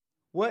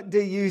What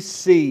do you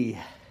see?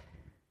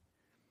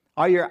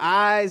 Are your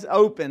eyes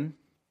open?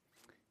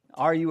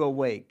 Are you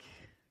awake?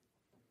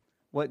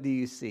 What do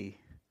you see?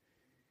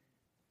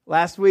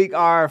 Last week,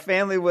 our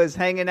family was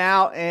hanging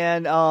out,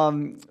 and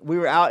we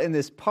were out in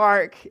this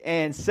park,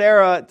 and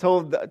Sarah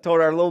told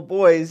our little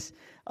boys,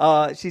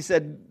 she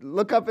said,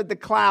 look up at the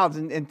clouds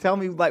and tell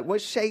me, like,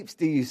 what shapes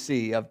do you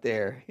see up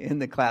there in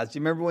the clouds? Do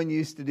you remember when you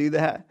used to do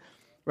that?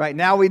 Right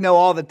now we know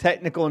all the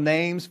technical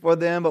names for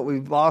them, but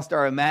we've lost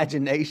our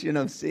imagination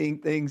of seeing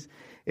things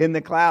in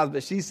the clouds.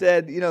 But she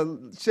said,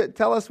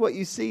 tell us what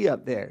you see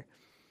up there.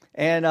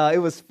 And it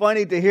was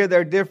funny to hear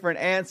their different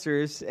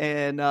answers.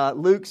 And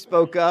Luke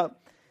spoke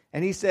up,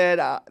 and he said,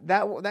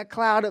 that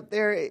cloud up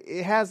there,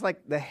 it has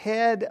like the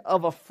head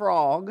of a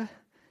frog,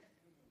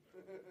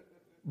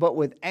 but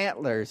with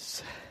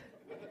antlers.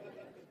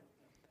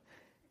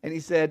 And he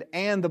said,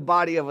 and the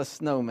body of a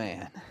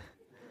snowman.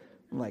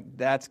 I'm like,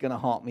 that's going to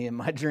haunt me in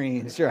my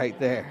dreams right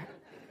there.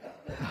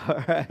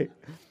 All right.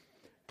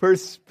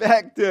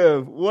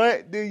 Perspective.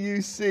 What do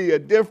you see? A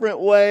different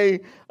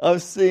way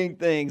of seeing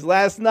things.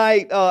 Last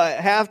night, at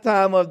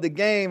halftime of the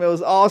game, it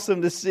was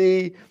awesome to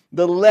see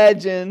the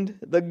legend,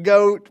 the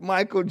GOAT,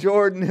 Michael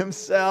Jordan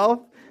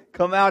himself,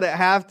 come out at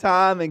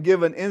halftime and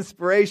give an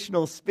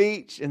inspirational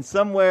speech. And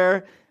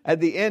somewhere at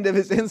the end of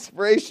his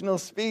inspirational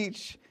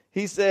speech,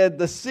 he said,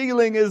 the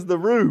ceiling is the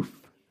roof.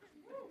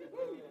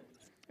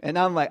 And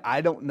I'm like,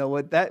 I don't know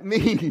what that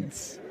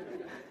means.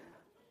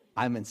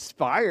 I'm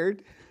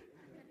inspired,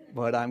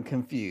 but I'm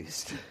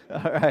confused.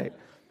 All right.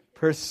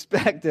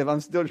 Perspective.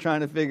 I'm still trying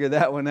to figure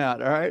that one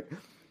out. All right.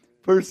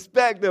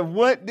 Perspective.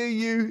 What do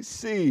you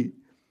see?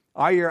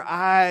 Are your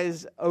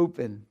eyes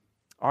open?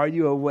 Are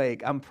you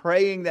awake? I'm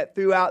praying that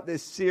throughout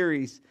this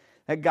series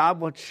that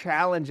God will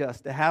challenge us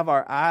to have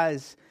our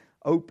eyes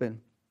open,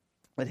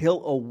 that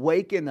He'll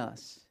awaken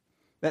us,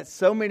 that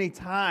so many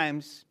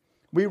times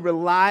we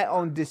rely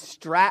on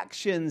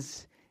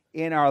distractions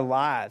in our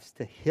lives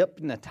to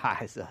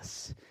hypnotize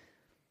us,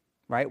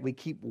 right? We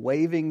keep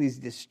waving these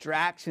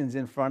distractions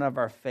in front of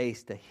our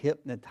face to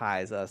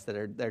hypnotize us.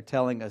 They're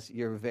telling us,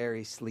 you're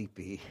very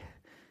sleepy.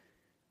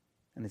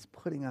 And it's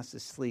putting us to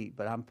sleep.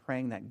 But I'm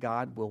praying that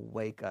God will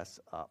wake us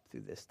up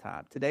through this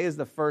time. Today is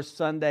the first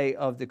Sunday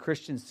of the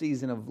Christian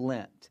season of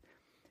Lent.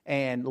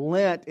 And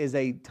Lent is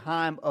a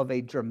time of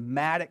a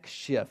dramatic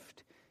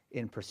shift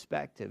in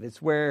perspective.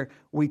 It's where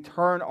we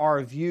turn our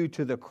view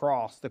to the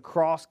cross. The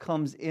cross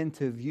comes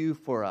into view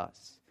for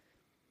us.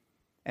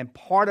 And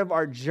part of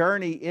our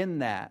journey in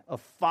that,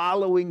 of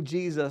following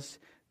Jesus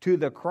to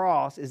the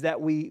cross, is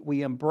that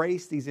we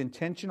embrace these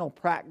intentional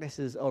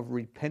practices of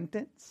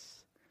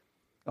repentance,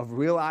 of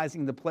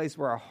realizing the place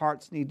where our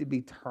hearts need to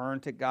be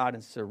turned to God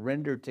and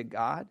surrendered to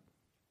God.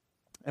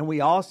 And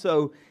we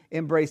also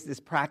embrace this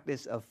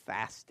practice of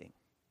fasting.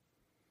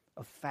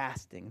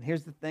 And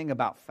here's the thing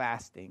about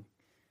fasting.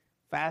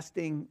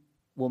 Fasting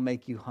will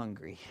make you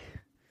hungry.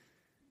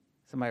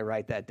 Somebody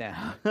write that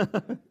down.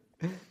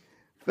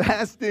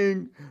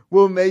 Fasting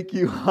will make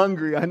you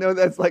hungry. I know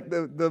that's like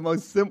the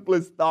most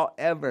simplest thought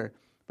ever.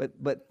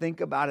 But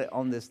think about it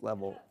on this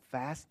level.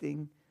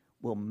 Fasting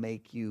will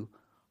make you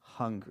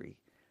hungry.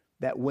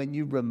 That when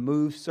you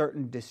remove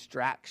certain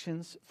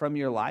distractions from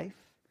your life,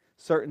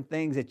 certain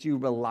things that you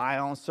rely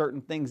on,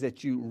 certain things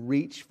that you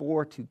reach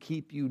for to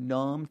keep you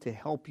numb, to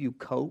help you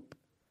cope,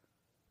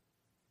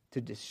 to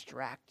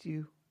distract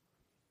you,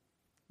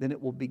 then it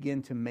will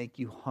begin to make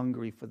you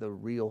hungry for the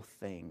real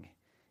thing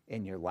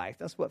in your life.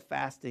 That's what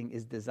fasting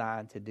is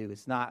designed to do.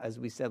 It's not, as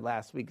we said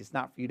last week, it's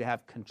not for you to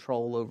have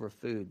control over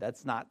food.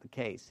 That's not the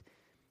case.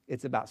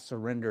 It's about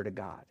surrender to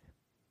God.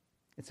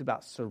 It's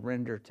about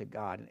surrender to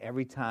God. And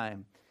every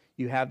time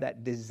you have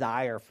that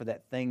desire for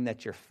that thing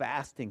that you're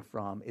fasting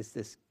from, it's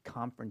this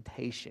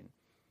confrontation.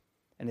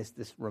 And it's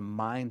this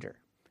reminder.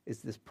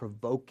 It's this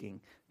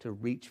provoking to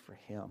reach for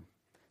Him.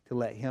 To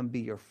let Him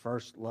be your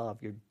first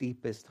love, your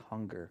deepest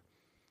hunger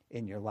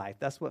in your life.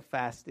 That's what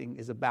fasting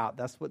is about.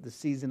 That's what the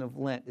season of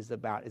Lent is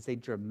about. It's a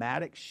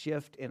dramatic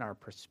shift in our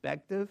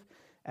perspective.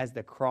 As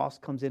the cross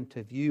comes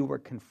into view, we're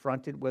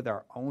confronted with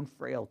our own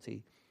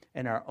frailty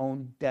and our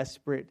own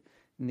desperate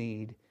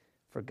need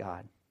for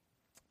God.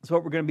 That's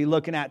what we're going to be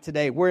looking at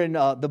today. We're in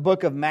the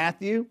book of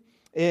Matthew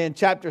in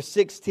chapter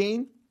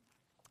 16,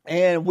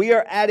 and we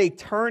are at a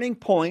turning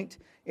point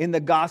in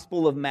the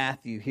Gospel of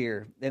Matthew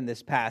here in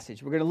this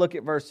passage. We're going to look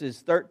at verses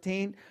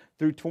 13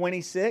 through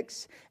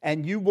 26,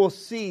 and you will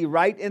see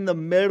right in the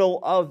middle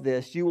of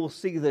this, you will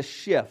see the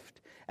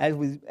shift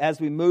as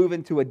we move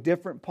into a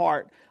different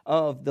part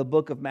of the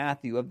book of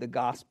Matthew, of the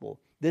Gospel.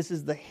 This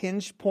is the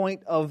hinge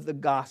point of the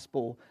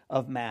Gospel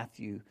of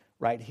Matthew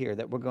right here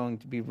that we're going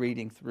to be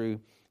reading through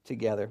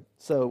together.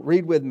 So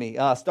read with me,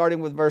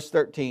 starting with verse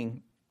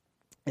 13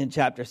 in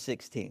chapter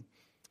 16.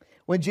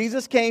 When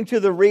Jesus came to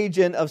the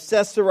region of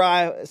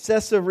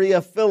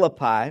Caesarea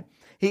Philippi,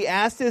 He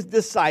asked His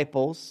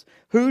disciples,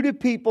 "Who do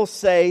people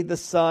say the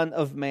Son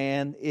of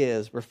Man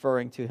is?"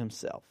 referring to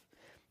Himself.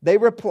 They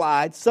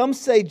replied, "Some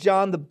say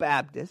John the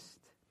Baptist,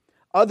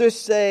 others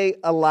say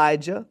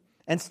Elijah,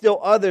 and still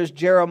others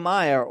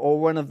Jeremiah or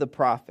one of the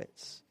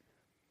prophets."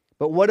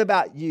 But what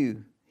about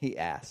you? He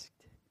asked.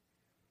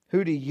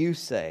 Who do you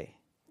say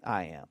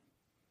I am?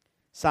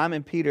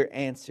 Simon Peter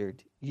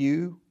answered,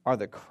 You are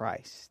the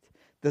Christ,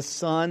 the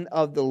Son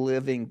of the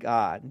living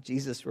God.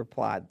 Jesus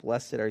replied,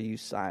 Blessed are you,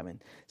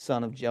 Simon,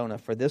 son of Jonah,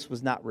 for this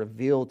was not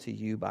revealed to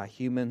you by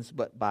humans,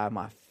 but by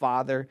my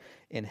Father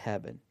in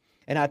heaven.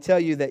 And I tell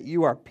you that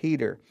you are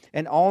Peter,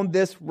 and on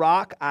this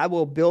rock I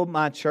will build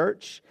my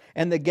church,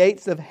 and the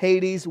gates of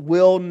Hades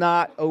will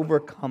not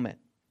overcome it.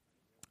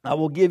 I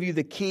will give you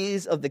the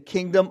keys of the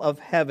kingdom of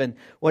heaven.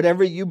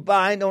 Whatever you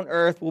bind on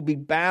earth will be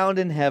bound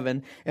in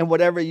heaven, and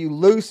whatever you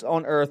loose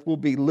on earth will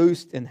be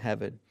loosed in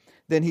heaven.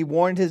 Then he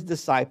warned his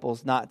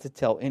disciples not to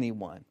tell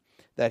anyone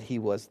that he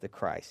was the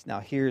Christ. Now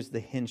here's the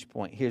hinge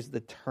point. Here's the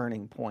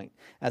turning point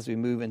as we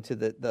move into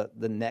the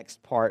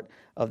next part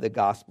of the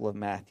Gospel of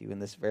Matthew in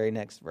this very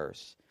next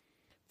verse.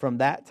 From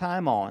that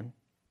time on,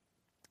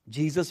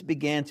 Jesus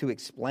began to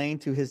explain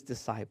to his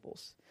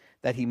disciples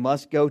that he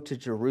must go to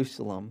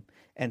Jerusalem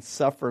and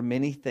suffer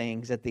many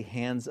things at the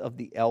hands of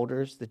the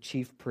elders, the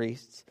chief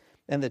priests,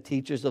 and the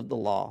teachers of the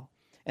law,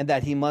 and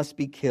that he must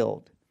be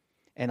killed,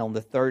 and on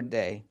the third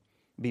day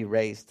be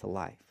raised to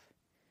life.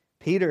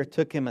 Peter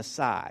took him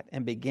aside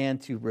and began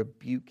to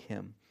rebuke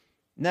him.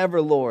 Never,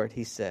 Lord,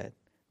 he said,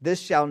 this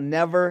shall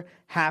never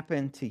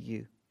happen to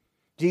you.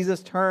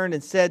 Jesus turned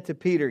and said to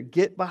Peter,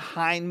 Get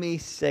behind me,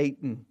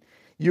 Satan.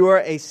 You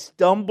are a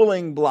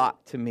stumbling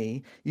block to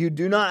me. You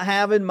do not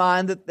have in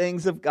mind the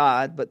things of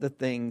God, but the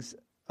things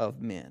of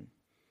men.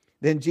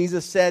 Then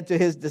Jesus said to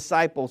his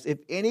disciples, If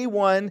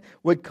anyone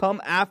would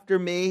come after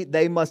me,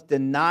 they must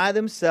deny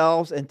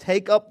themselves and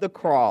take up the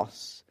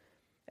cross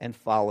and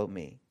follow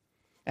me.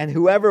 And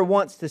whoever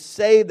wants to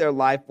save their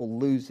life will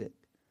lose it.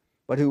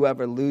 But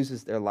whoever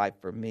loses their life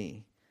for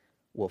me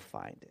will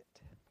find it.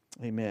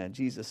 Amen.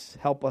 Jesus,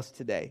 help us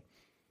today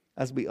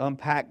as we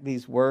unpack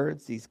these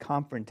words, these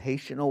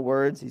confrontational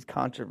words, these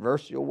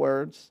controversial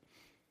words,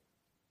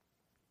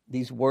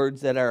 these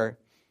words that are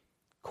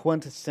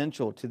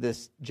quintessential to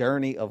this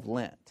journey of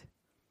Lent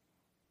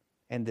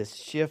and this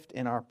shift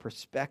in our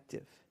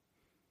perspective.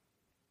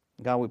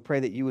 God, we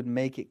pray that you would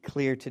make it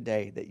clear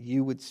today, that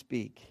you would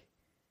speak.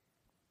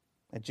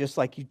 And just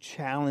like you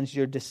challenged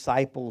your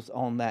disciples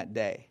on that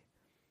day,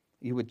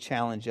 you would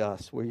challenge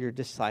us. We're your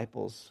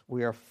disciples.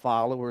 We are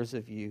followers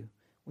of you.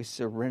 We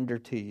surrender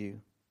to you.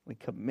 We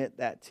commit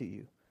that to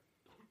you.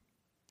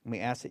 And we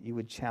ask that you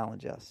would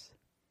challenge us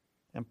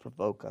and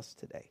provoke us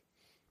today.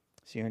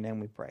 So in your name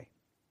we pray.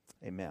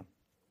 Amen.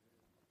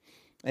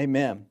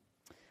 Amen.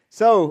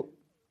 So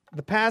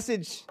the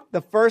passage,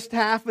 the first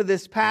half of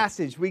this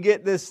passage, we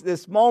get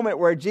this moment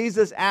where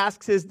Jesus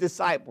asks his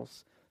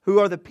disciples, who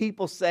are the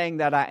people saying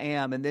that I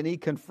am? And then he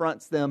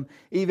confronts them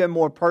even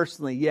more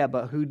personally. Yeah,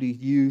 but who do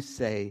you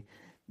say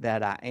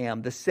that I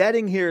am? The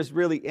setting here is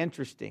really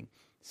interesting.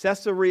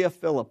 Caesarea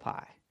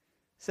Philippi.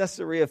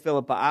 Caesarea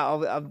Philippi.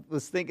 I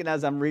was thinking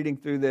as I'm reading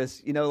through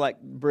this, you know, like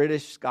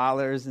British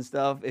scholars and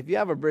stuff. If you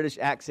have a British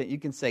accent, you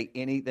can say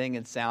anything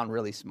and sound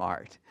really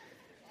smart.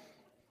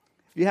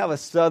 If you have a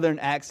southern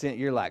accent,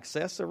 you're like,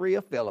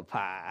 Caesarea Philippi.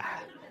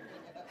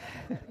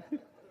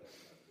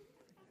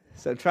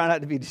 So try not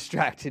to be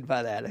distracted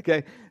by that,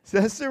 okay?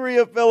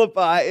 Caesarea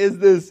Philippi is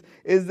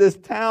this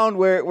town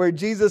where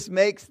Jesus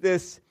makes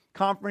this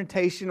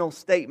confrontational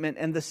statement,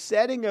 and the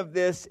setting of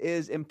this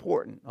is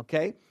important,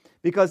 okay?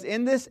 Because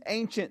in this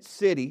ancient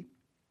city,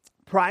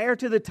 prior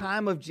to the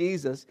time of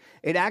Jesus,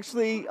 it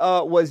actually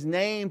was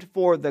named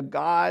for the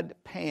god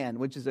Pan,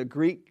 which is a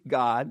Greek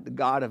god, the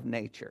god of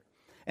nature.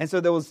 And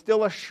so there was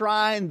still a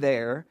shrine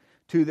there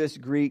to this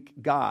Greek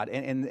god.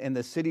 And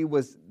the city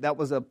was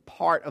a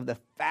part of the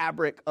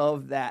fabric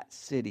of that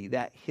city,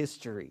 that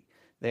history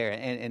there,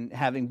 and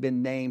having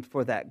been named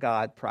for that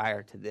god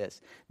prior to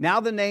this. Now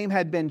the name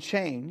had been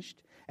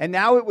changed, and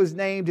now it was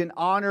named in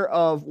honor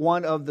of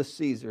one of the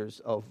Caesars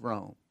of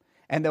Rome.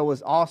 And there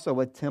was also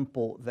a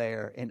temple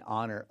there in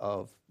honor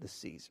of the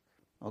Caesar.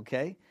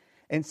 Okay?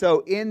 And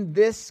so in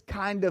this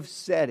kind of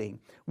setting,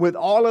 with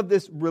all of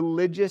this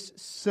religious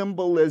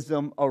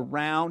symbolism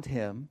around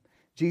him,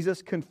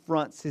 Jesus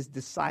confronts his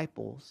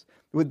disciples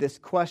with this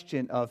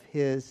question of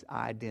his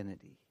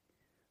identity.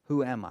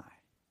 Who am I?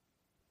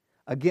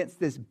 Against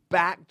this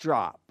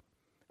backdrop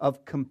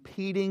of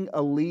competing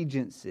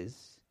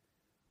allegiances,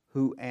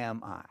 who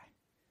am I?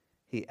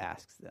 He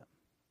asks them.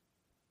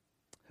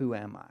 Who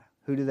am I?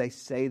 Who do they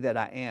say that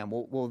I am?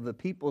 Well, the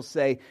people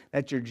say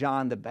that you're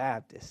John the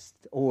Baptist,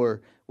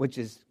 or which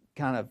is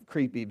kind of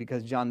creepy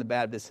because John the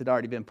Baptist had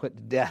already been put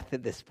to death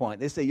at this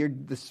point. They say you're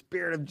the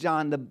spirit of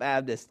John the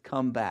Baptist,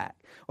 come back.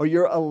 Or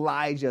you're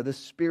Elijah, the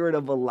spirit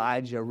of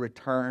Elijah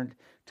returned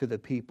to the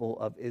people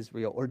of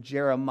Israel. Or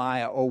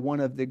Jeremiah, or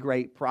one of the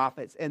great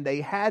prophets. And they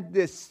had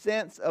this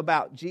sense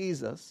about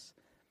Jesus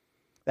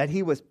that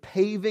he was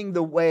paving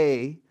the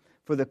way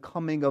for the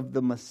coming of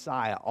the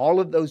Messiah. All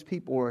of those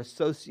people were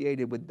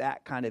associated with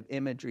that kind of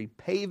imagery,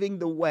 paving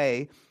the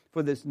way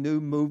for this new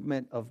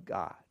movement of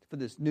God, for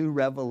this new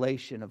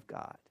revelation of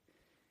God.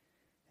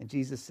 And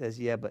Jesus says,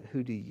 yeah, but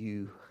who do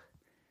you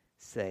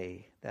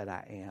say that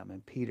I am?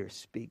 And Peter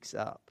speaks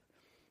up.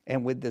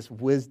 and with this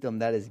wisdom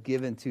that is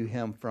given to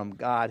him from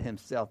God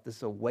himself,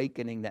 this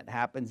awakening that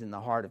happens in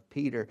the heart of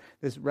Peter,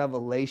 this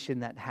revelation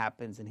that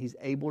happens, and he's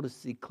able to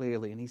see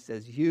clearly. And he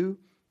says, you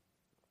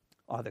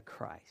are the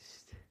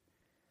Christ.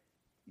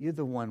 You're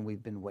the one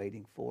we've been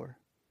waiting for.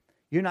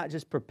 You're not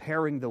just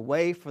preparing the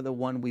way for the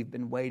one we've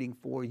been waiting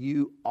for.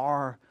 You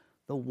are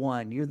the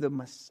one. You're the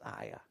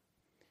Messiah.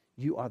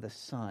 You are the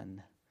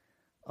Son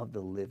of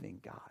the living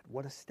God.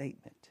 What a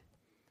statement.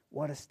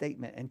 What a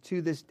statement. And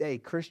to this day,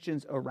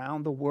 Christians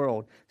around the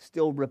world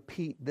still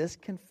repeat this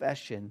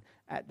confession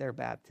at their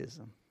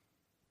baptism.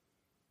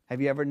 Have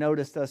you ever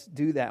noticed us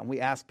do that? And we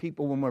ask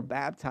people when we're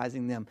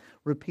baptizing them,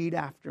 repeat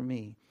after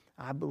me.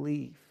 I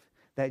believe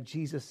that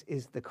Jesus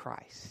is the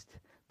Christ,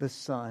 the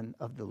Son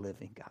of the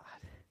living God.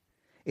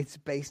 It's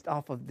based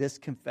off of this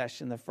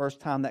confession, the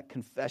first time that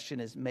confession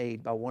is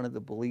made by one of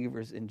the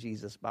believers in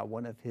Jesus, by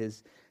one of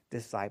his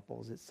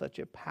disciples. It's such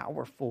a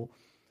powerful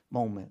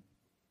moment.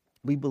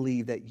 We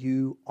believe that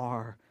you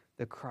are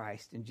the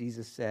Christ. And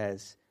Jesus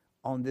says,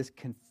 on this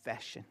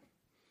confession,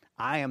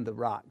 I am the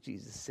rock,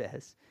 Jesus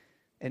says.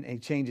 And he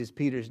changes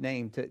Peter's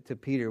name to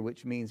Peter,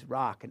 which means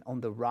rock. And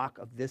on the rock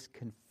of this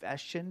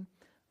confession,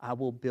 I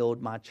will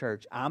build my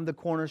church. I'm the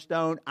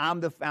cornerstone. I'm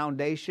the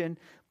foundation.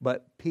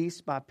 But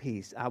piece by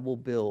piece, I will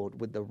build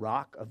with the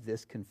rock of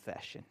this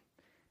confession.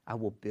 I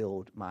will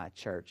build my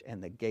church,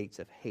 and the gates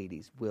of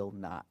Hades will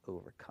not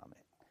overcome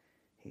it,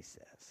 he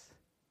says.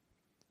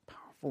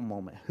 Powerful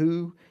moment.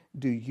 Who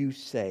do you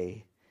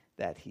say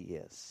that he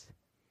is?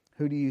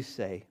 Who do you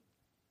say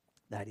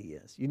that he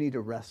is? You need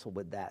to wrestle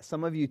with that.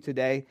 Some of you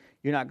today,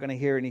 you're not going to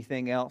hear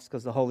anything else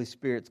because the Holy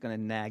Spirit's going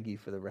to nag you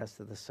for the rest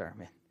of the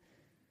sermon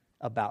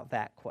about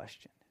that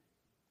question.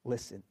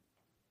 Listen.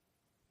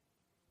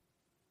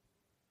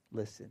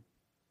 Listen.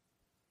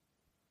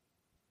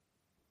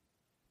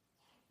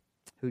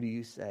 Who do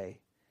you say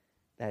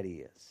that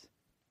he is?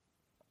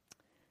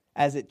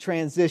 As it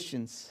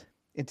transitions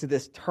into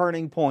this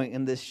turning point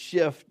and this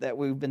shift that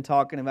we've been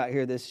talking about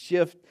here, this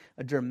shift,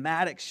 a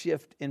dramatic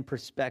shift in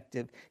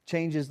perspective,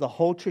 changes the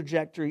whole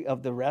trajectory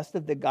of the rest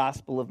of the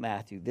Gospel of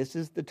Matthew. This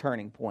is the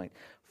turning point.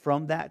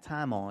 From that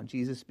time on,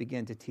 Jesus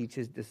began to teach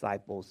his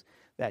disciples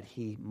that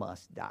he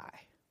must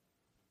die.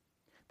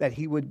 That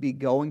he would be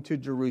going to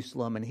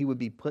Jerusalem and he would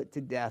be put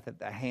to death at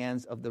the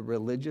hands of the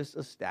religious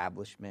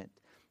establishment,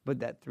 but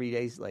that 3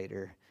 days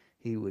later,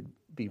 he would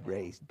be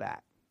raised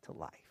back to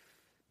life.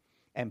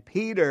 And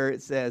Peter,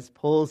 it says,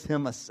 pulls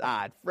him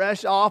aside,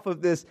 fresh off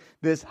of this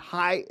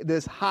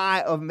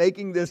high of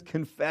making this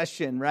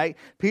confession, right?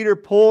 Peter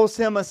pulls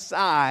him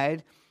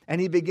aside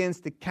and he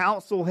begins to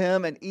counsel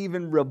him and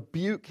even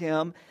rebuke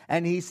him.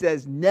 And he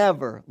says,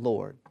 never,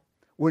 Lord.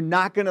 We're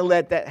not going to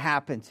let that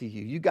happen to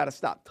you. You got to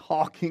stop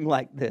talking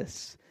like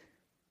this.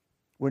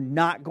 We're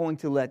not going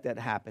to let that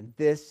happen.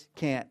 This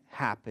can't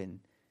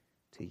happen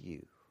to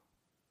you.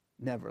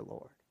 Never,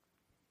 Lord.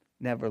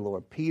 Never,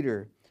 Lord.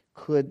 Peter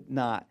could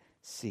not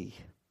see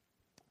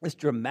this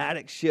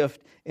dramatic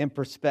shift in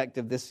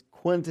perspective, this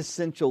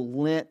quintessential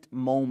Lent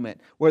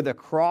moment where the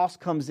cross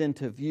comes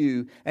into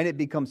view and it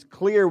becomes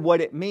clear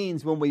what it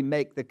means when we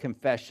make the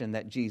confession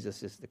that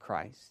Jesus is the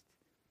Christ.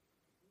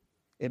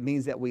 It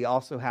means that we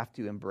also have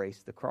to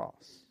embrace the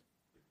cross.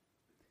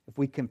 If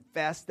we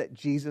confess that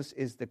Jesus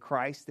is the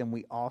Christ, then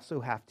we also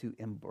have to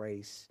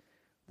embrace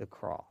the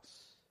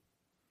cross.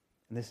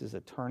 And this is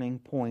a turning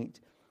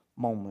point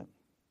moment.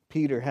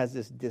 Peter has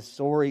this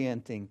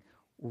disorienting,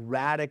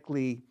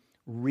 radically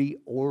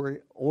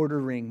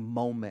reordering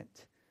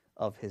moment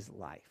of his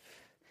life.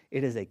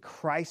 It is a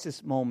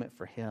crisis moment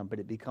for him, but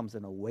it becomes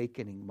an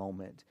awakening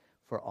moment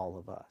for all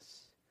of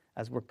us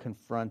as we're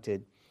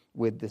confronted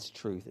with this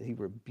truth. He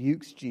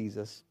rebukes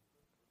Jesus.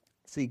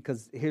 See,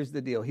 because here's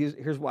the deal.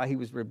 Here's why he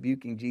was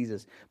rebuking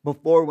Jesus.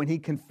 Before, when he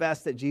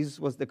confessed that Jesus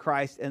was the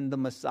Christ and the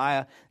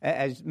Messiah,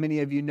 as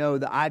many of you know,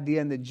 the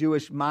idea in the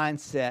Jewish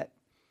mindset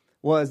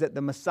was that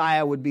the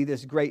Messiah would be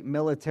this great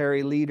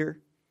military leader,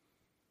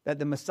 that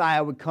the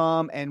Messiah would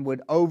come and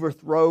would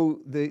overthrow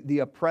the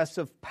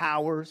oppressive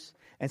powers.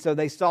 And so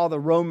they saw the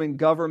Roman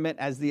government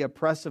as the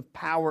oppressive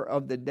power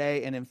of the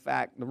day. And in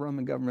fact, the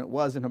Roman government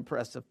was an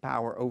oppressive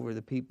power over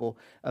the people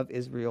of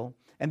Israel.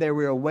 And they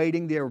were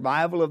awaiting the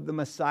arrival of the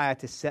Messiah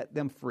to set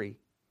them free.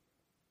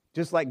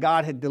 Just like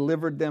God had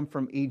delivered them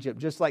from Egypt,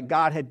 just like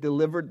God had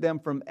delivered them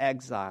from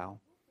exile,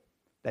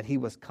 that he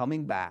was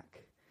coming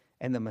back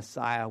and the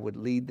Messiah would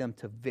lead them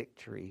to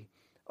victory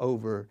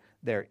over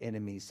their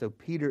enemies. So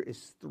Peter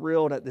is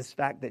thrilled at this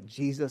fact that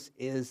Jesus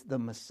is the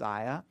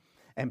Messiah.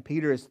 And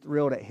Peter is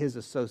thrilled at his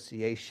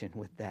association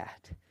with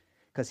that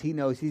because he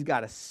knows he's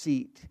got a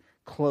seat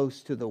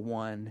close to the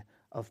one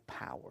of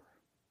power.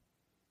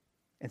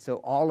 And so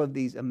all of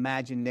these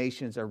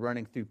imaginations are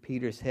running through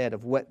Peter's head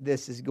of what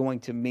this is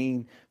going to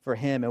mean for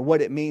him and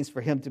what it means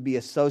for him to be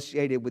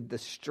associated with the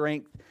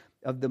strength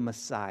of the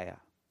Messiah.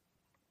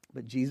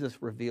 But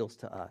Jesus reveals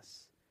to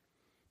us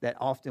that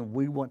often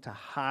we want to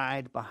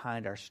hide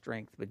behind our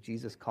strength, but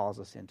Jesus calls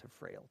us into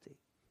frailty.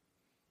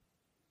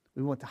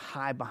 We want to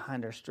hide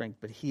behind our strength,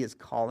 but he is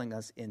calling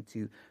us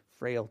into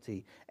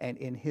frailty. And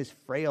in his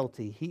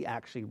frailty, he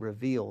actually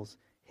reveals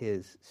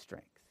his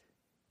strength.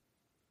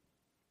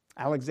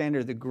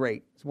 Alexander the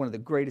Great is one of the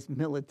greatest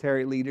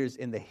military leaders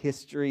in the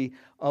history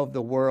of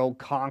the world,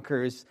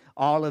 conquers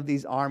all of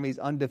these armies,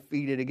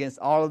 undefeated against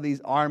all of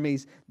these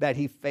armies that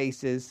he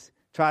faces,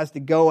 tries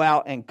to go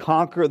out and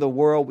conquer the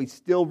world. We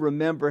still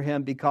remember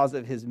him because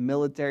of his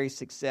military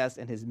success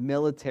and his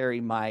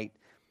military might.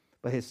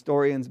 But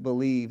historians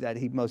believe that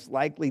he most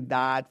likely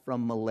died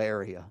from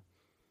malaria,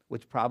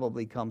 which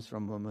probably comes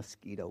from a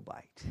mosquito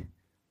bite.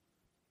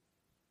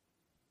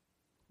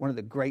 One of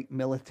the great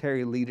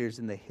military leaders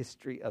in the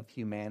history of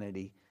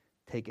humanity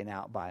taken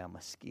out by a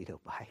mosquito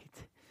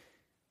bite.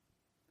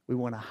 We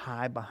want to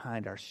hide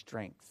behind our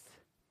strength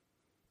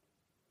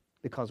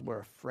because we're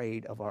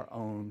afraid of our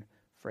own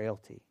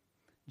frailty.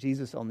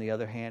 Jesus, on the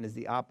other hand, is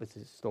the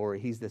opposite story.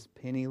 He's this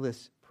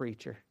penniless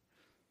preacher.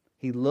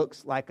 He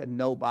looks like a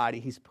nobody.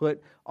 He's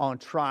put on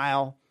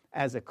trial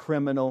as a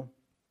criminal.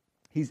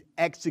 He's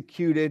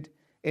executed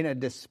in a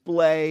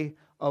display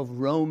of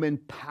Roman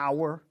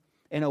power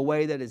in a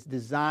way that is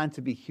designed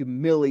to be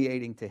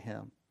humiliating to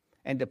him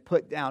and to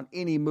put down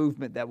any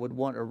movement that would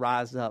want to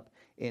rise up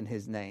in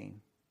his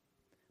name.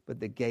 But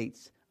the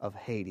gates of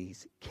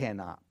Hades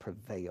cannot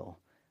prevail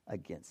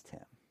against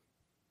him.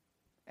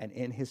 And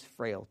in his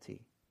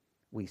frailty,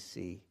 we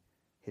see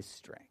his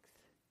strength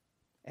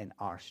and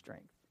our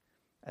strength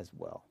as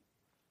well.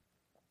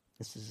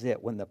 This is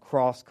it. When the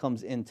cross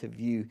comes into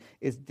view,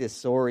 it's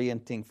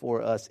disorienting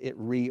for us. It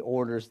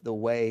reorders the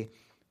way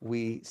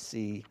we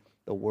see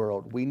the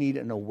world. We need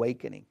an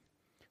awakening.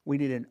 We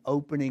need an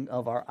opening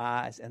of our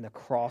eyes, and the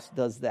cross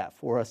does that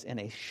for us in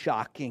a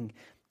shocking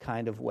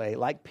kind of way.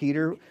 Like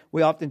Peter,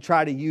 we often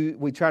try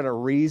to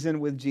reason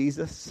with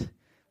Jesus,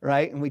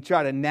 right? And we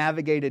try to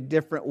navigate a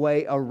different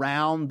way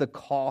around the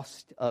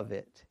cost of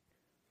it.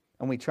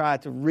 And we try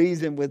to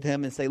reason with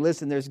him and say,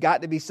 listen, there's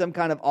got to be some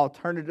kind of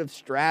alternative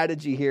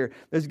strategy here.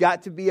 There's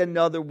got to be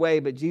another way.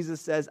 But Jesus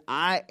says,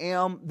 I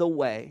am the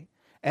way,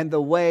 and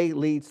the way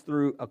leads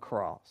through a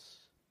cross.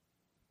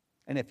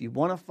 And if you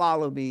want to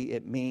follow me,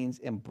 it means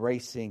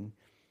embracing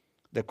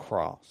the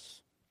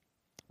cross.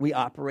 We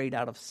operate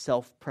out of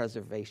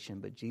self-preservation,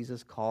 but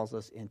Jesus calls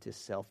us into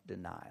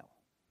self-denial.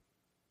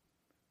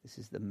 This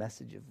is the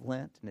message of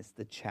Lent, and it's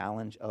the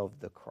challenge of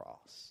the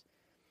cross.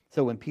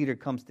 So when Peter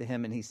comes to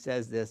him and he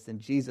says this, then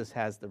Jesus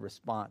has the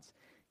response,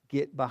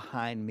 "Get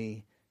behind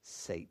me,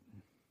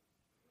 Satan."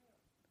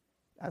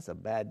 That's a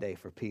bad day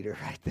for Peter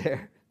right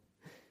there.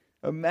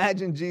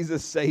 Imagine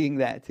Jesus saying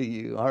that to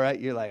you. All right,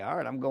 you're like, all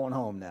right, I'm going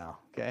home now,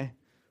 okay?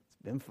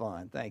 It's been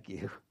fun, thank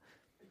you.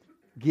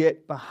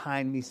 Get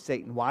behind me,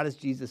 Satan. Why does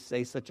Jesus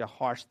say such a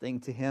harsh thing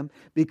to him?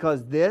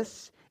 Because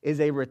this is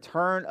a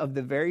return of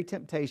the very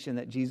temptation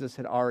that Jesus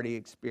had already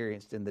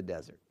experienced in the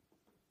desert.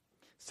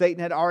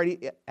 Satan had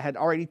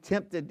already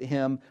tempted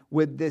him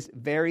with this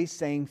very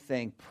same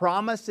thing,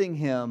 promising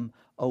him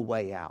a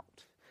way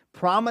out,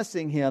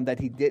 promising him that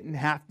he didn't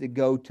have to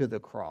go to the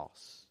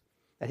cross,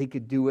 that he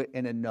could do it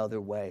in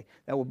another way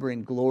that would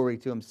bring glory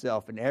to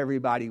himself, and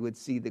everybody would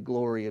see the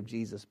glory of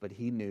Jesus, but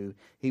he knew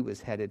he was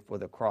headed for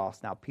the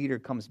cross. Now, Peter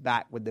comes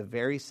back with the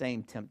very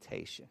same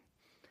temptation,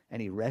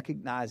 and he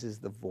recognizes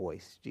the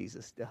voice.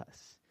 Jesus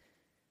does.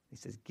 He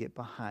says, "Get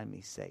behind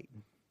me,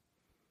 Satan.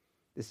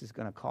 This is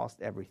going to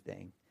cost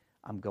everything.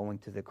 I'm going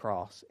to the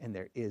cross, and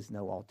there is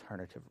no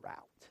alternative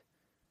route.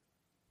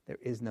 There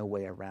is no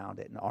way around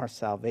it, and our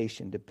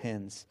salvation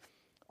depends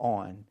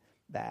on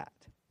that."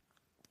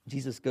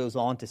 Jesus goes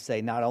on to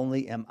say, not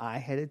only am I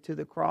headed to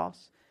the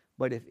cross,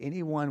 but if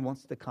anyone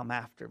wants to come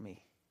after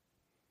me,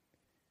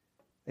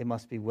 they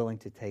must be willing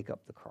to take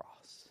up the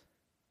cross,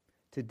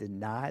 to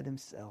deny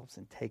themselves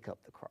and take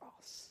up the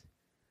cross.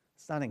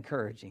 It's not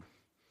encouraging.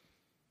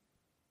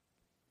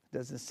 It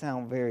doesn't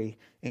sound very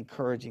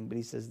encouraging, but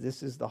he says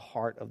this is the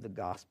heart of the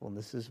gospel, and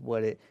this is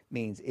what it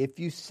means. If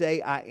you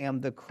say I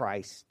am the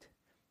Christ,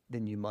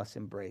 then you must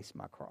embrace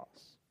my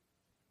cross.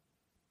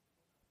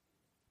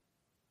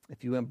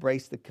 If you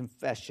embrace the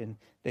confession,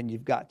 then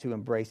you've got to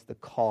embrace the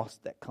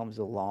cost that comes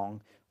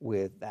along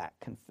with that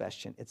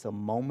confession. It's a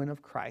moment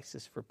of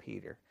crisis for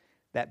Peter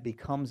that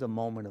becomes a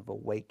moment of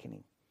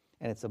awakening.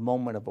 And it's a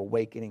moment of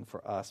awakening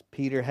for us.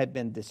 Peter had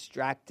been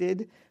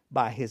distracted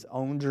by his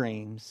own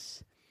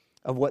dreams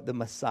of what the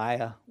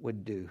Messiah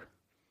would do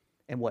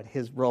and what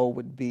his role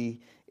would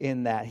be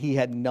in that. He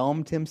had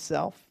numbed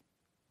himself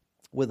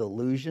with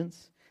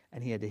illusions,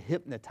 and he had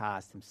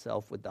hypnotized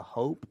himself with the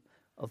hope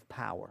of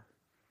power.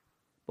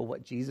 But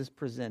what Jesus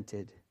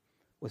presented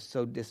was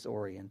so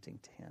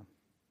disorienting to him.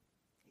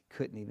 He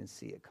couldn't even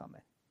see it coming.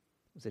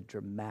 It was a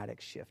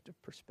dramatic shift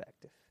of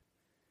perspective.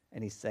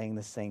 And he's saying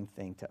the same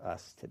thing to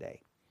us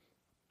today.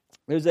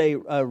 There's a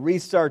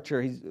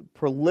researcher, he's a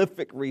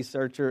prolific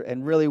researcher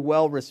and really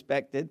well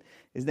respected.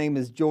 His name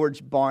is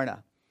George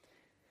Barna.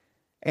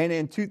 And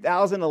in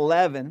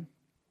 2011,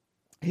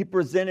 he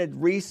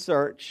presented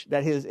research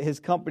that his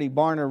company,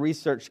 Barna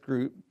Research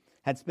Group,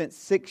 had spent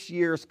 6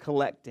 years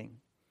collecting.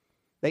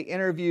 They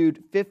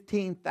interviewed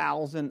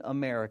 15,000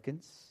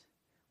 Americans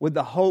with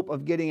the hope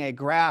of getting a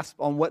grasp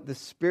on what the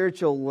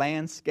spiritual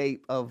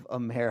landscape of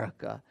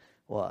America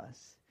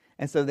was.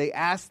 And so they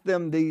asked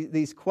them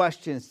these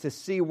questions to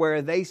see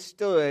where they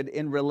stood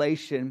in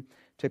relation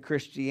to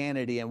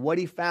Christianity. And what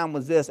he found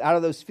was this: out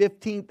of those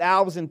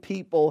 15,000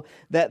 people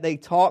that they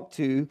talked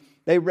to,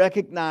 they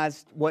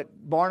recognized what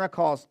Barna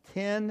calls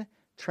 10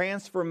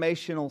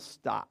 transformational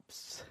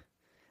stops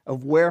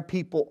of where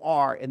people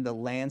are in the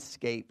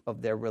landscape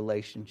of their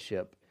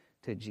relationship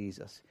to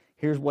Jesus.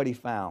 Here's what he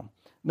found.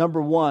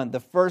 Number one, the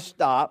first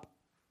stop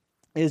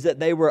is that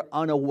they were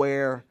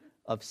unaware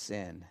of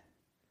sin.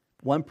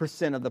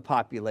 1% of the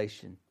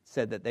population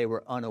said that they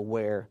were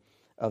unaware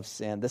of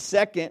sin. The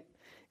second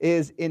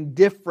is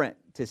indifferent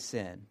to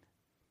sin.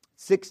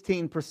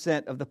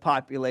 16% of the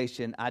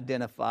population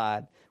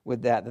identified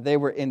with that they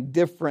were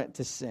indifferent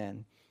to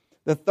sin.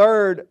 The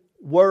third,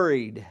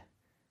 worried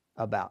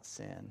about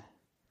sin.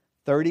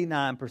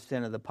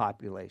 39% of the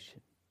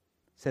population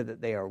said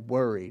that they are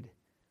worried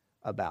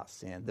about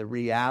sin, the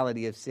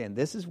reality of sin.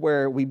 This is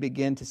where we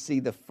begin to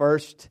see the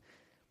first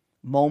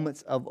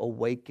moments of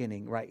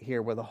awakening right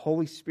here, where the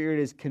Holy Spirit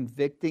is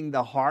convicting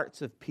the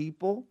hearts of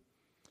people.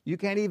 You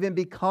can't even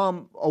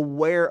become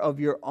aware of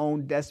your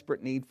own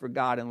desperate need for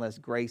God unless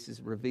grace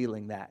is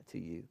revealing that to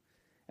you.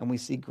 And we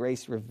see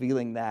grace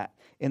revealing that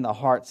in the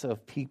hearts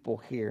of people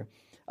here.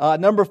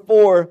 Number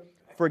four,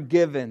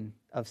 forgiven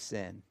of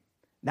sin.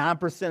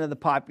 9% of the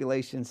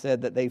population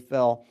said that they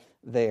fell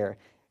there.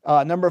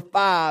 Number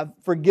five,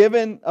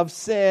 forgiven of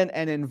sin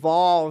and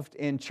involved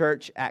in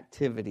church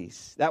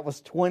activities. That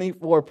was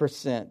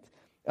 24%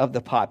 of the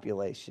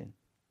population.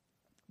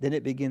 Then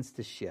it begins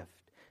to shift.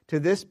 To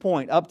this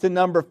point, up to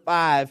number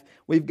five,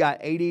 we've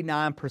got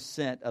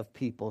 89% of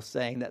people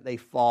saying that they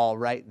fall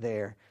right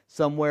there,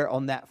 somewhere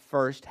on that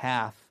first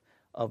half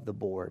of the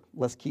board.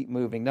 Let's keep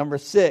moving. Number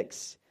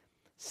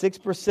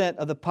 6%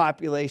 of the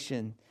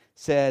population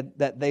said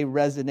that they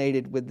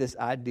resonated with this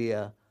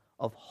idea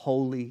of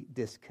holy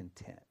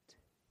discontent.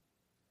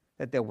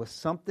 That there was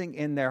something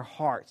in their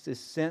hearts, this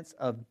sense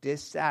of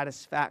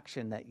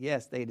dissatisfaction that,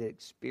 yes, they had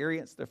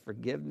experienced the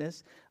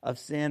forgiveness of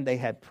sin. They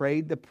had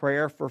prayed the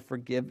prayer for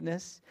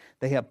forgiveness.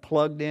 They have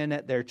plugged in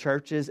at their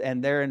churches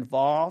and they're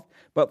involved.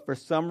 But for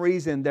some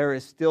reason, there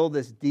is still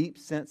this deep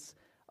sense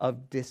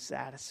of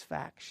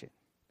dissatisfaction.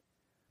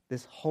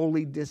 This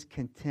holy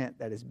discontent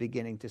that is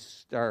beginning to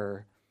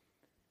stir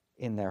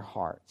in their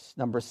hearts.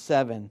 Number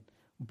 7,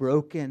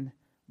 broken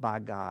by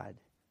God,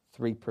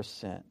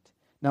 3%.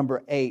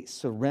 Number 8,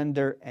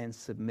 surrender and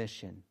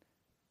submission,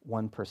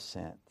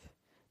 1%.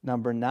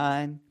 Number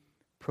 9,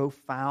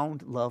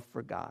 profound love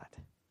for God,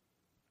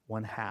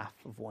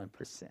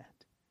 0.5%.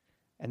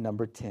 And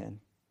number 10,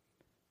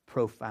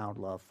 profound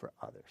love for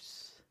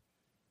others,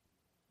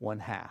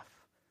 0.5%.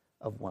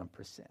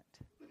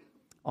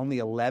 Only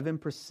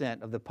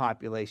 11% of the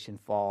population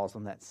falls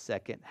on that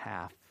second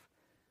half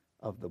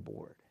of the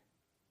board.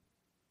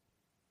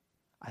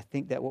 I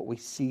think that what we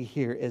see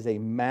here is a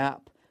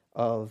map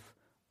of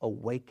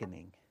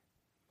awakening.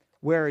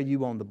 Where are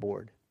you on the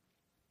board?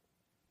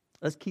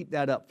 Let's keep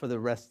that up for the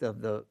rest of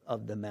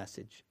the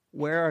message.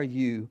 Where are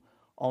you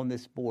on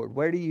this board?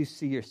 Where do you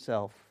see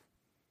yourself?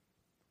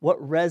 What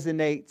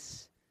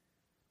resonates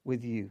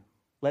with you?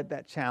 Let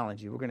that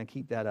challenge you. We're going to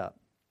keep that up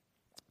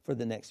for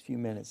the next few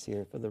minutes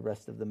here for the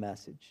rest of the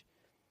message.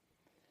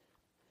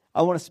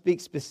 I want to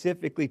speak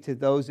specifically to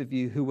those of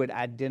you who would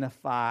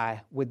identify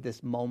with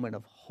this moment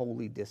of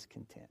holy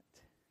discontent,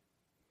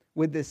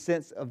 with this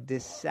sense of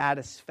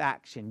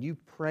dissatisfaction. You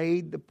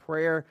prayed the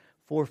prayer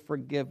for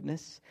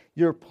forgiveness.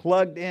 You're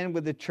plugged in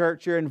with the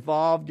church. You're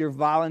involved. You're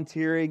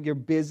volunteering. You're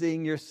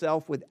busying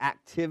yourself with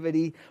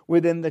activity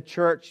within the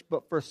church.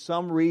 But for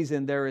some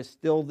reason, there is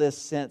still this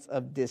sense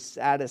of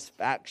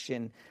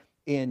dissatisfaction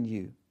in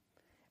you.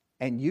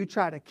 And you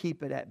try to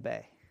keep it at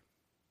bay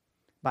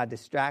by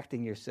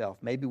distracting yourself,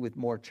 maybe with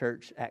more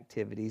church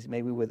activities,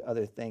 maybe with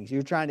other things.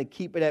 You're trying to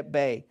keep it at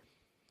bay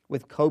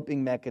with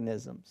coping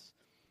mechanisms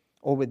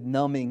or with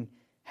numbing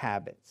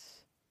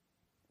habits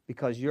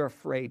because you're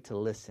afraid to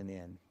listen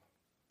in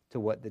to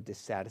what the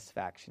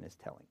dissatisfaction is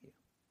telling you.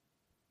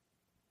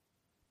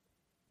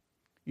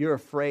 You're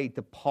afraid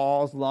to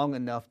pause long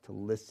enough to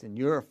listen.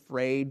 You're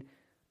afraid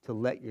to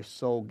let your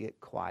soul get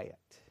quiet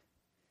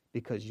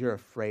because you're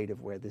afraid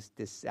of where this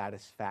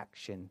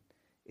dissatisfaction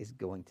is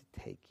going to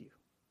take you.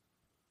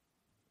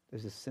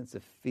 There's a sense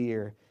of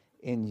fear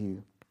in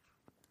you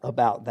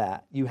about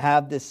that. You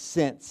have this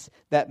sense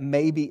that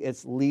maybe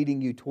it's leading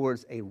you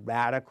towards a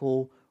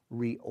radical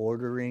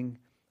reordering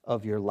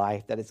of your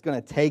life, that it's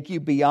going to take you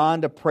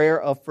beyond a prayer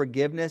of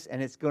forgiveness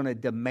and it's going to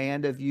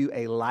demand of you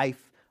a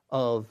life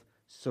of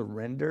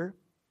surrender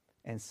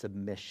and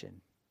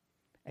submission.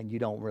 And you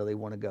don't really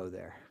want to go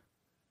there.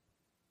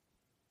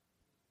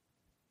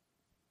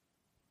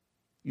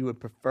 You would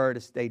prefer to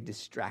stay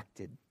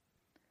distracted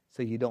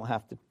so you don't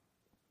have to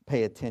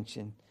pay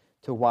attention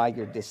to why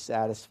you're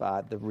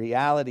dissatisfied. The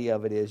reality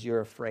of it is you're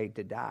afraid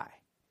to die.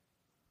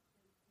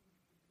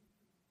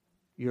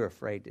 You're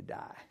afraid to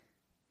die.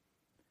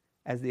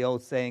 As the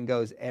old saying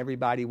goes,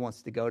 everybody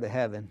wants to go to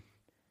heaven,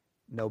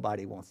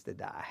 nobody wants to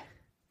die.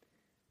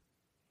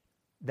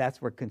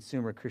 That's where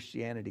consumer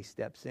Christianity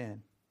steps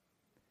in.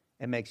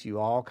 It makes you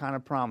all kind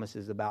of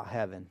promises about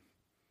heaven,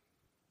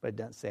 but it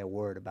doesn't say a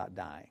word about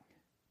dying.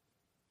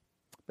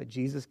 But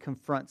Jesus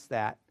confronts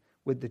that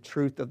with the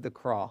truth of the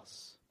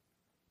cross.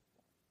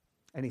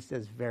 And he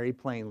says very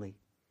plainly,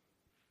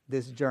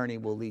 this journey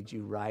will lead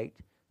you right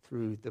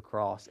through the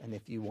cross. And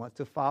if you want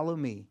to follow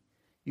me,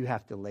 you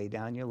have to lay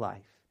down your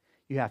life.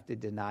 You have to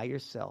deny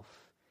yourself.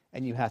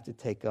 And you have to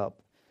take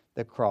up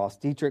the cross.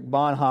 Dietrich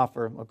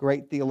Bonhoeffer, a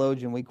great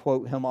theologian, we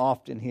quote him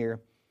often here.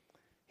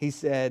 He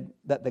said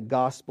that the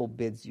gospel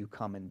bids you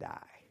come and die.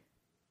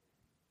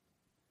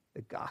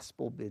 The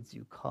gospel bids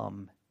you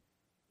come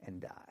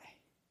and die.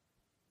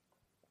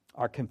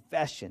 Our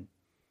confession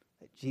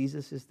that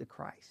Jesus is the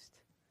Christ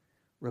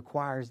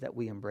requires that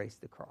we embrace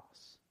the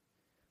cross.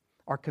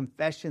 Our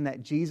confession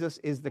that Jesus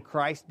is the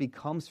Christ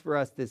becomes for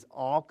us this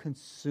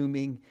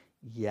all-consuming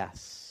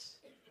yes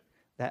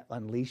that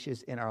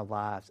unleashes in our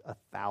lives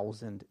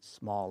 1,000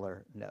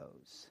 smaller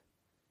no's.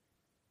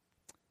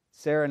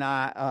 Sarah and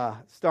I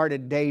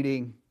started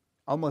dating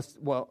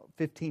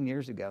 15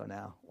 years ago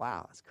now.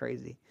 Wow, that's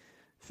crazy.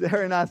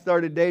 Sarah and I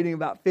started dating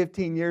about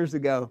 15 years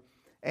ago.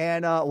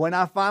 And when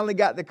I finally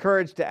got the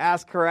courage to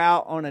ask her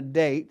out on a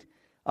date,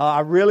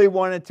 I really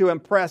wanted to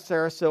impress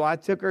her, so I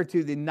took her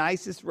to the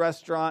nicest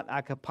restaurant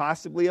I could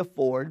possibly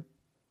afford,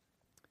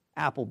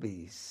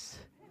 Applebee's.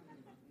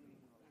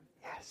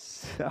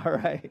 Yes, all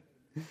right.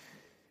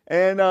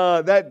 And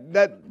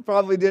that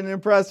probably didn't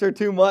impress her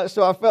too much,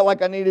 so I felt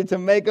like I needed to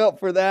make up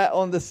for that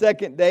on the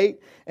second date.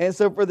 And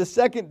so for the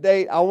second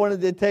date, I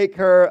wanted to take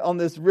her on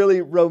this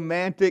really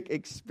romantic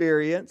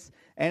experience.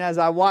 And as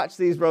I watched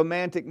these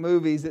romantic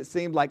movies, it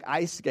seemed like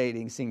ice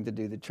skating seemed to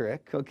do the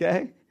trick,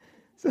 okay?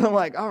 So I'm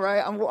like, all right,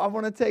 I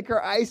want to take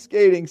her ice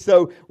skating.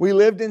 So we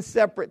lived in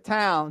separate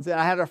towns, and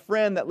I had a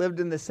friend that lived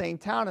in the same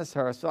town as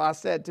her. So I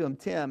said to him,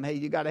 Tim, hey,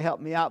 you got to help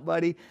me out,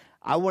 buddy.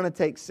 I want to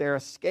take Sarah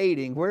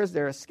skating. Where's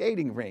there a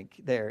skating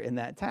rink there in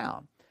that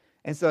town?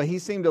 And so he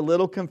seemed a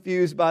little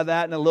confused by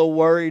that and a little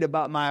worried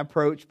about my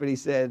approach, but he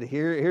said,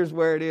 here's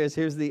where it is.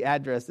 Here's the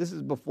address. This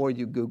is before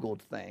you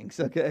Googled things,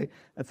 okay?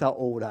 That's how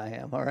old I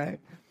am, all right?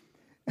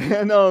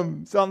 And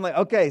so I'm like,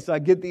 okay, so I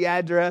get the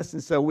address,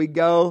 and so we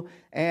go,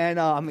 and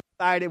I'm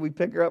excited. We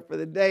pick her up for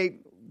the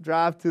date,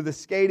 drive to the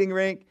skating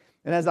rink,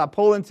 and as I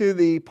pull into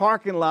the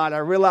parking lot, I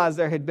realized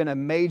there had been a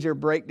major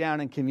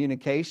breakdown in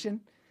communication,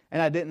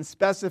 and I didn't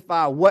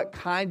specify what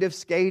kind of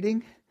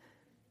skating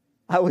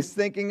I was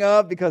thinking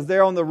of, because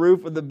there on the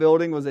roof of the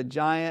building was a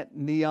giant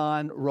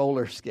neon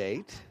roller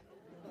skate.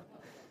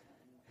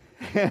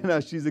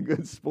 And she's a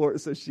good sport,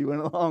 so she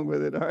went along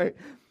with it, all right?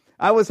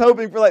 I was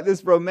hoping for like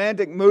this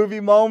romantic movie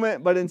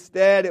moment, but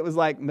instead it was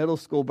like middle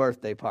school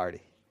birthday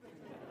party,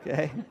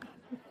 okay?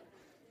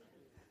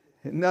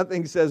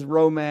 Nothing says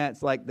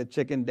romance like the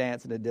chicken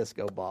dance and a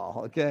disco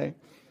ball, okay?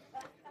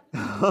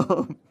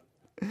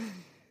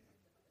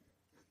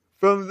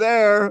 From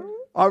there,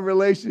 our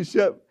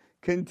relationship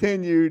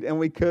continued, and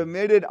we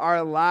committed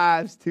our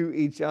lives to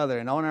each other.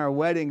 And on our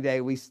wedding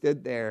day, we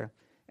stood there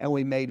and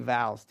we made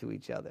vows to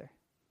each other.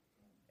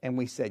 And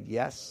we said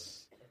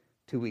yes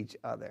to each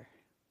other.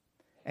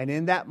 And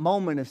in that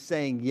moment of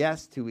saying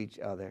yes to each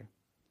other,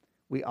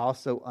 we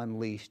also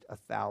unleashed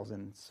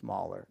 1,000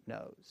 smaller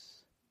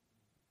no's.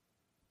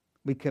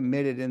 We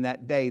committed in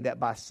that day that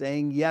by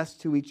saying yes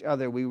to each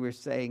other, we were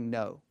saying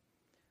no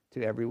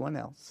to everyone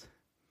else.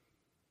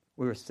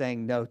 We were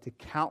saying no to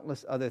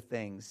countless other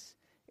things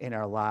in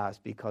our lives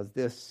because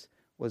this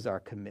was our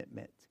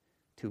commitment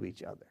to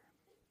each other.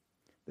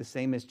 The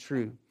same is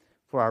true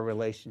for our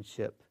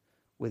relationship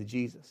with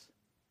Jesus.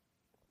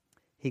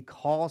 He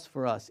calls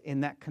for us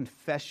in that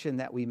confession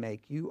that we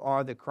make, you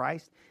are the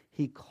Christ.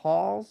 He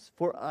calls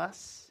for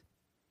us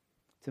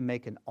to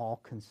make an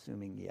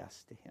all-consuming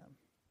yes to him.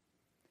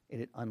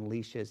 And it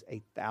unleashes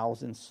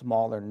 1,000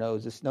 smaller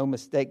no's. It's no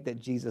mistake that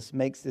Jesus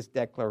makes this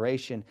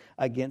declaration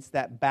against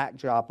that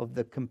backdrop of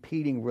the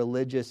competing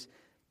religious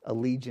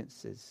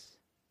allegiances.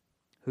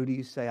 Who do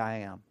you say I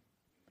am?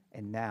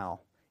 And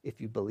now,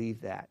 if you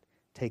believe that,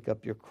 take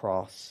up your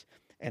cross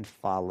and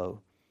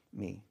follow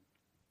me.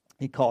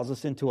 He calls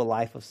us into a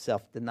life of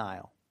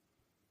self-denial.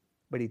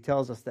 But he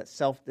tells us that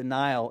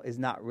self-denial is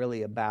not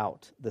really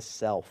about the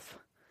self.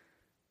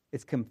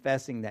 It's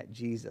confessing that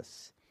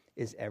Jesus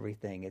is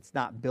everything. It's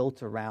not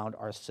built around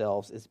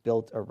ourselves. It's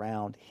built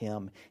around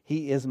him.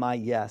 He is my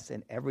yes,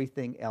 and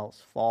everything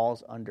else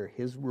falls under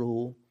his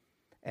rule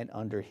and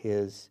under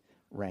his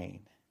reign.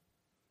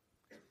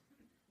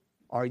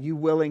 Are you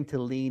willing to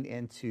lean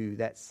into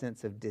that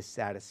sense of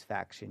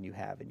dissatisfaction you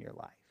have in your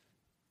life?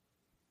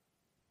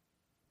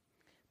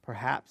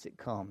 Perhaps it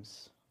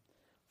comes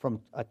from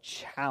a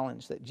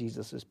challenge that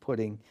Jesus is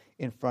putting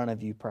in front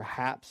of you.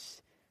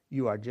 Perhaps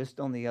you are just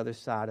on the other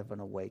side of an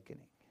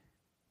awakening.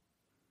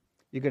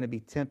 You're going to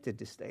be tempted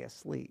to stay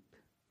asleep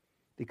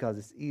because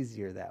it's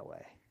easier that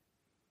way.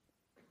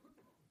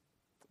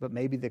 But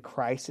maybe the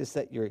crisis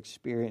that you're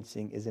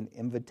experiencing is an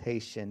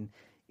invitation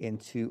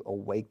into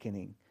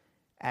awakening.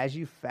 As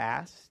you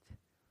fast,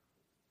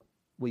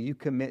 will you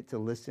commit to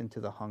listen to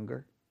the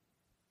hunger?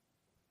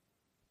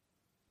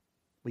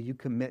 Will you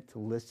commit to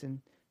listen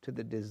to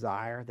the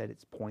desire that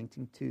it's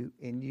pointing to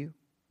in you?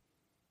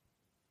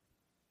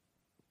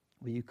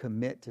 Will you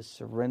commit to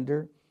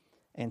surrender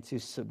and to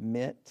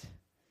submit?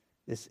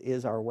 This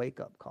is our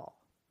wake-up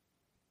call.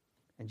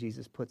 And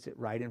Jesus puts it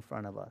right in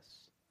front of us.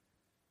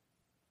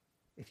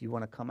 If you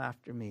want to come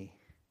after me,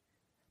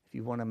 if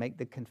you want to make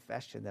the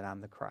confession that I'm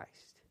the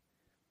Christ,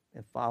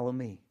 then follow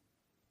me.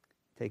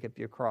 Take up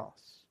your cross.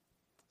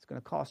 It's going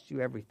to cost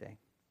you everything.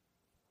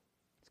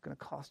 It's going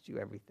to cost you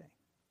everything.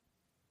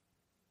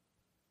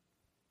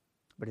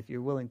 But if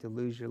you're willing to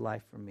lose your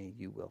life for me,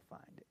 you will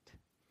find it.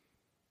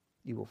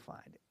 You will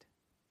find it.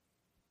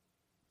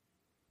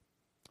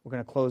 We're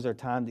going to close our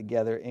time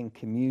together in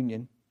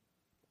communion.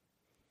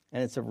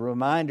 And it's a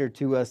reminder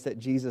to us that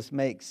Jesus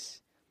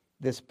makes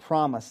this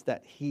promise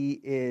that he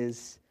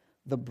is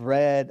the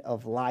bread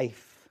of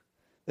life,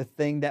 the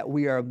thing that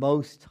we are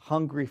most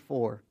hungry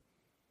for.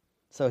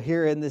 So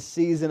here in this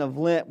season of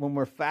Lent, when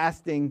we're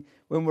fasting,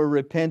 when we're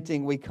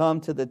repenting, we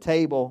come to the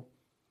table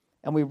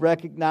and we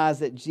recognize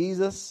that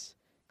Jesus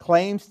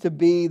claims to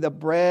be the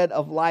bread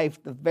of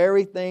life, the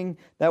very thing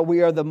that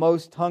we are the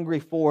most hungry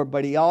for.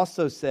 But he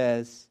also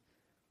says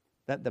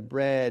that the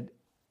bread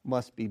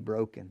must be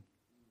broken.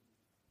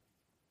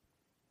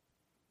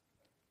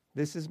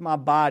 This is my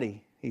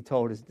body, he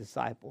told his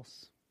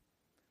disciples,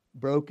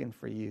 broken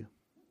for you.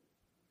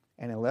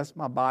 And unless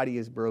my body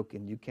is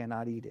broken, you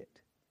cannot eat it.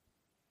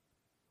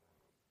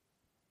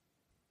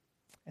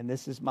 And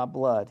this is my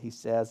blood, he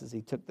says, as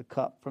he took the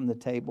cup from the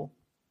table.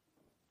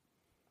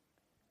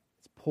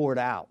 It's poured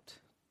out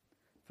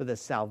for the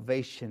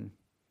salvation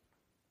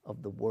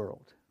of the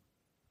world.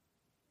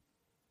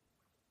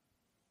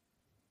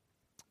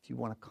 If you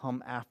want to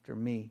come after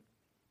me,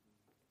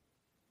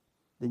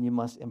 then you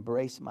must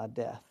embrace my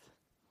death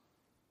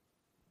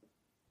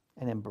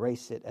and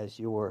embrace it as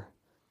your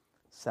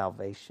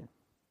salvation.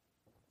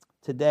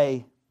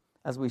 Today,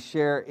 as we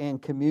share in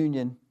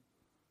communion,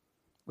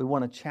 we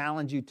want to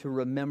challenge you to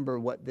remember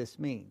what this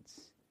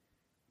means.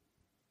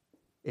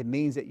 It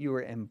means that you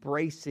are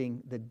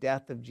embracing the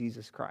death of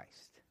Jesus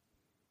Christ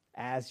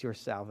as your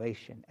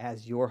salvation,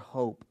 as your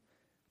hope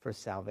for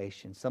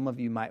salvation. Some of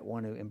you might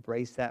want to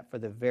embrace that for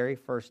the very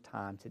first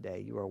time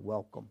today. You are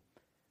welcome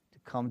to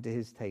come to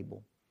his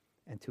table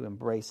and to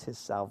embrace his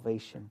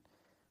salvation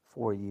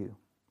for you.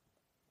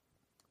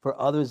 For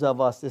others of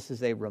us, this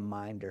is a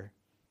reminder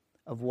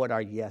of what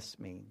our yes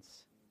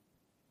means.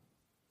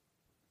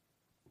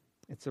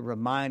 It's a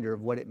reminder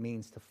of what it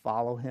means to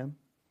follow him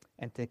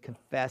and to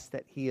confess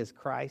that he is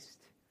Christ.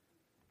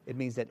 It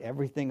means that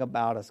everything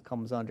about us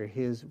comes under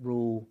his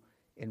rule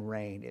and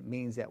reign. It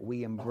means that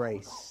we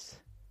embrace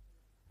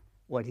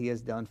what he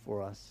has done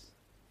for us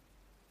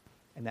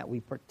and that we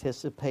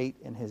participate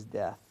in his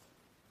death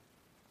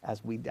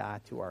as we die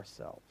to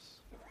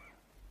ourselves.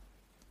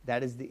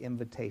 That is the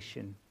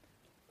invitation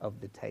of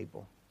the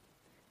table.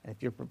 And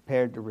if you're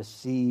prepared to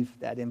receive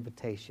that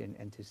invitation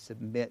and to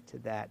submit to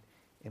that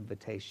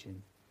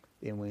invitation,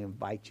 then we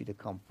invite you to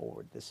come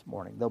forward this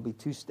morning. There'll be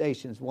 2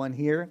 stations, one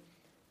here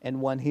and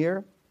one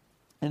here.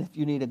 And if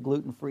you need a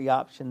gluten-free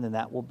option, then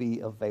that will be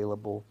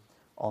available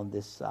on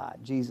this side.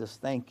 Jesus,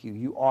 thank you.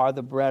 You are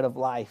the bread of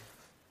life.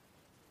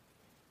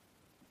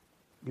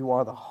 You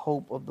are the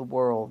hope of the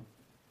world.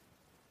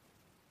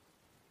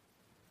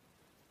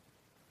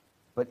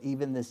 But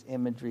even this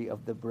imagery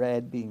of the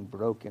bread being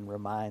broken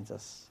reminds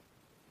us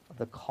of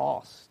the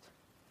cost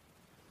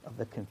of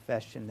the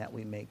confession that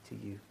we make to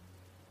you.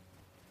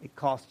 It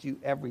cost you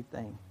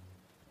everything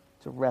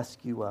to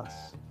rescue us.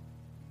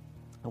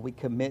 And we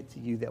commit to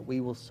you that we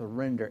will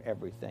surrender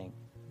everything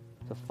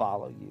to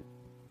follow you.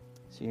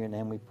 So in your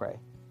name we pray.